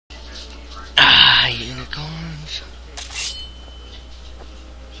unicorns.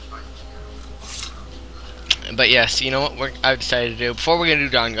 But yes, you know what I've decided to do? Before we're gonna do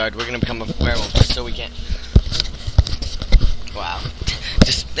Dawn Guard, we're gonna become a werewolf just so we can't. Wow.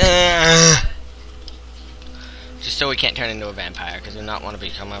 Just so we can't turn into a vampire, because we do not want to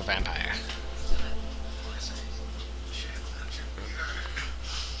become a vampire.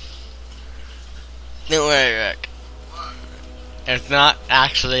 No way, Rick. It's not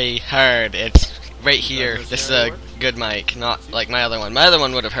actually heard. It's right here. This is a good mic, not like my other one. My other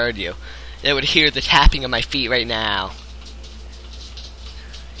one would have heard you. It would hear the tapping of my feet right now.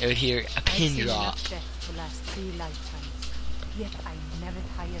 It would hear a pin drop. Yet I never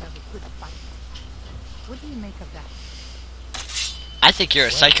tire of a good fight. What do you make of that? I think you're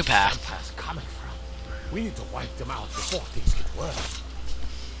a psychopath. Where's the coming from? We need to wipe them out before things get worse.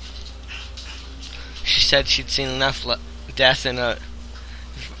 She said she'd seen enough death in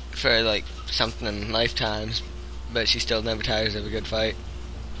for like something in lifetimes, but she still never tires of a good fight.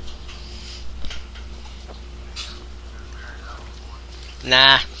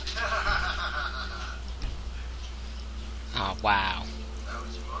 Nah. Oh wow.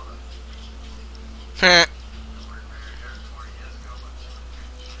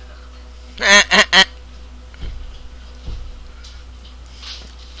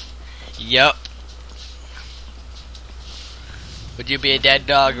 Yup. Would you be a dead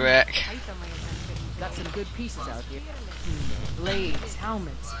dog, Rick? Got some good pieces out here. Blades,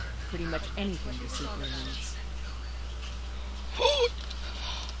 helmets, pretty much anything to suit your needs.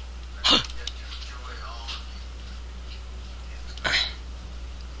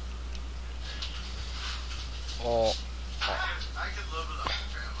 Oh.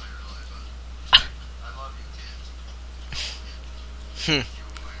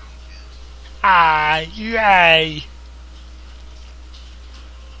 Yay!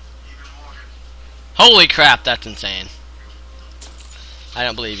 Holy crap, that's insane. I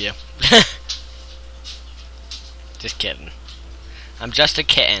don't believe you. Just kidding. I'm just a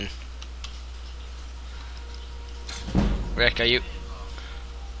kitten. Rick, are you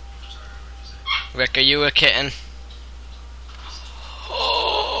a kitten?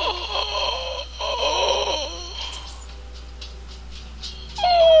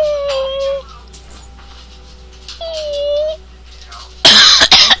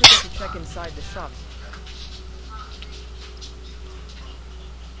 Check inside the shop.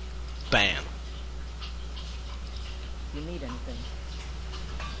 Bam. You need anything?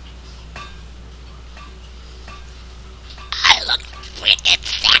 I look freaking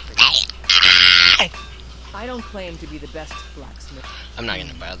sexy. I don't claim to be the best blacksmith. I'm not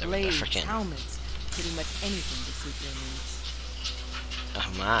gonna bother with the Blades, freaking. helmets, pretty much anything to suit your needs.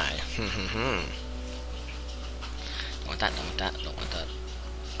 Oh my. Don't want that. Don't want that. Don't want that.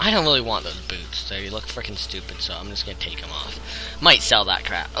 I don't really want those boots. They look freaking stupid, so I'm just gonna take them off. Might sell that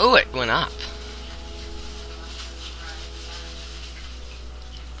crap. Oh, it went up.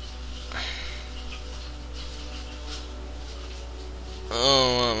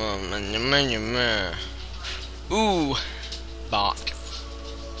 Ooh, bought.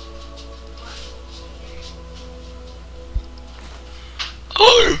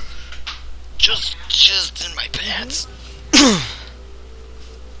 Oh, just in my pants.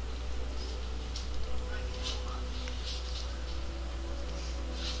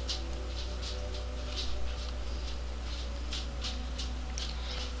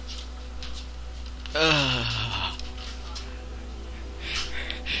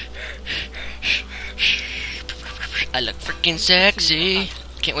 I look freaking sexy.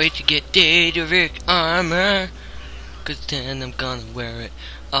 Can't wait to get Daedric armor, 'cause then I'm gonna wear it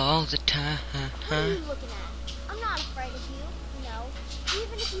all the time. What are you looking at? I'm not afraid of you, no.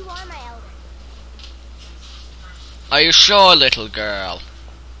 Even if you are my elder. Are you sure, little girl?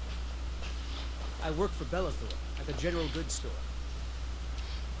 I work for Bellathor at the general goods store.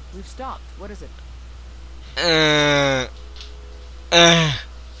 We've stopped. What is it?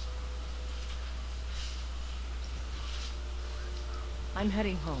 I'm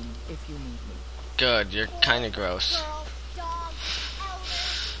heading home if you need me. Good, you're kinda gross. Girl, dog,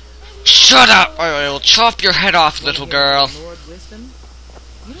 elder. Shut up, or I will chop your head off, little girl. Lord Wisdom,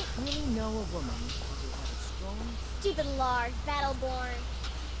 you don't really know a woman who has a strong... Stupid large, battleborn.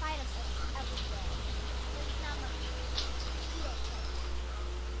 Fight us every day. It's not much.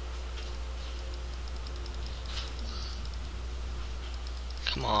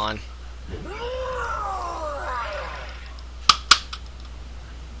 Come on.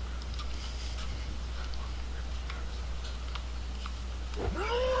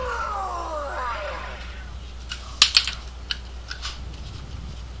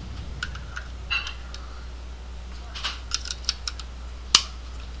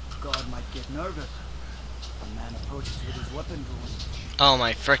 nervous. A man approaches with his weapon drawn. Oh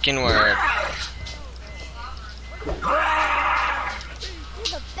my frickin' word. You're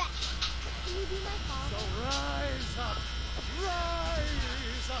the best. Can you be my father? So rise up,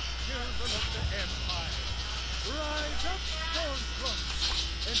 children of the Empire. Rise up, stormfront,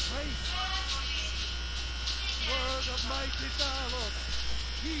 and face word of mighty Deimos.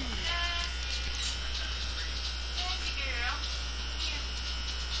 He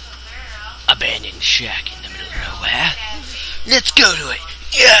Abandoned shack in the middle of nowhere. Let's go to it.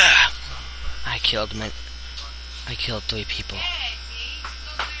 Yeah. I killed 3 people.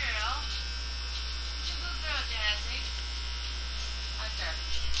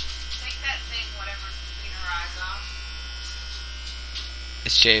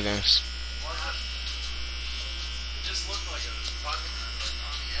 It's Javens.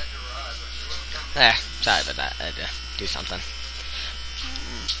 Sorry about that. I had to do something.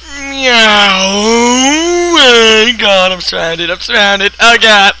 Meow! Oh god, I'm surrounded. Oh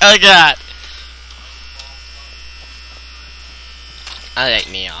god. I like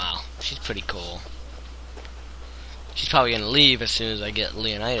Meow. She's pretty cool. She's probably gonna leave as soon as I get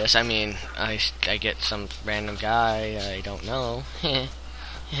Leonidas. I mean, I get some random guy I don't know.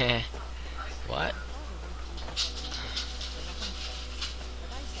 What?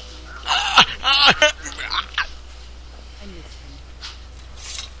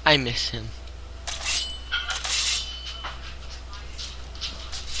 I miss him.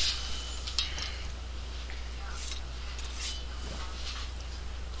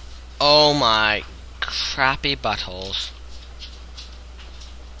 Oh my crappy buttholes.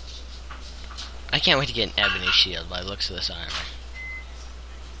 I can't wait to get an ebony shield by the looks of this armor.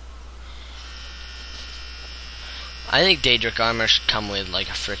 I think Daedric armor should come with like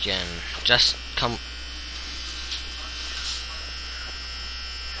a frickin'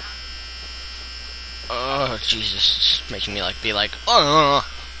 Oh Jesus, it's making me be like, oh.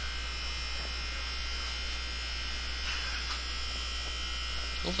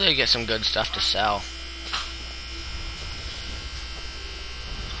 Hopefully I get some good stuff to sell.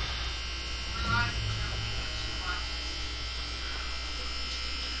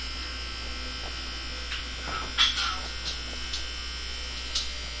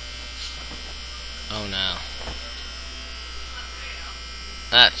 Oh no.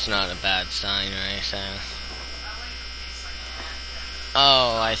 That's not a bad sign or anything.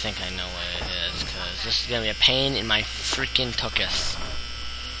 Oh, I think I know what it is, because this is going to be a pain in my freaking tuchus.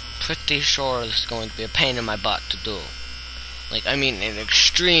 Pretty sure this is going to be a pain in my butt to do. Like, I mean an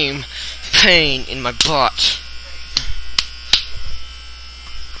extreme pain in my butt.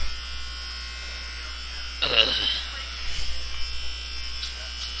 Ugh.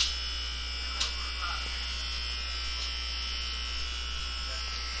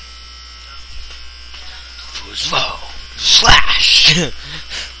 Fuzzo slash.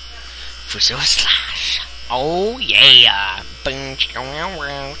 Fuzzo slash. Oh yeah.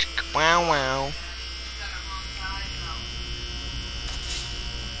 Wow wow.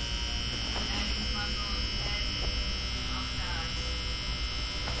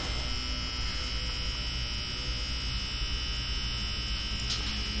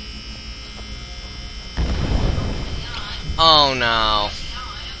 Oh no.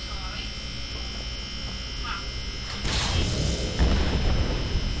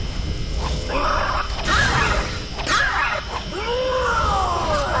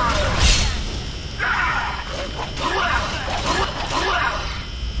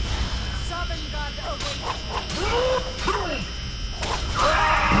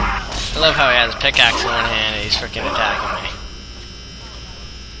 I love how he has a pickaxe in one hand and he's freaking attacking me.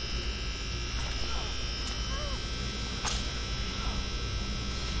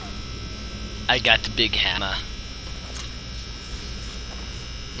 I got the big hammer.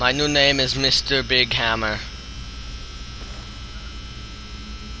 My new name is Mr. Big Hammer.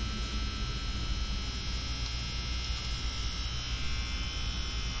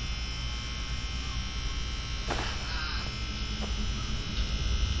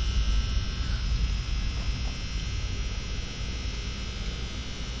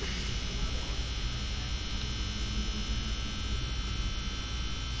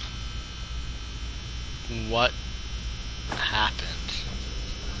 What happened?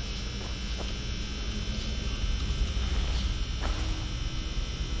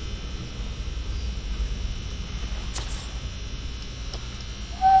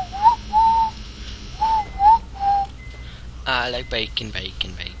 I like bacon,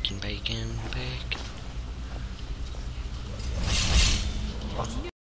 bacon, bacon, bacon, bacon.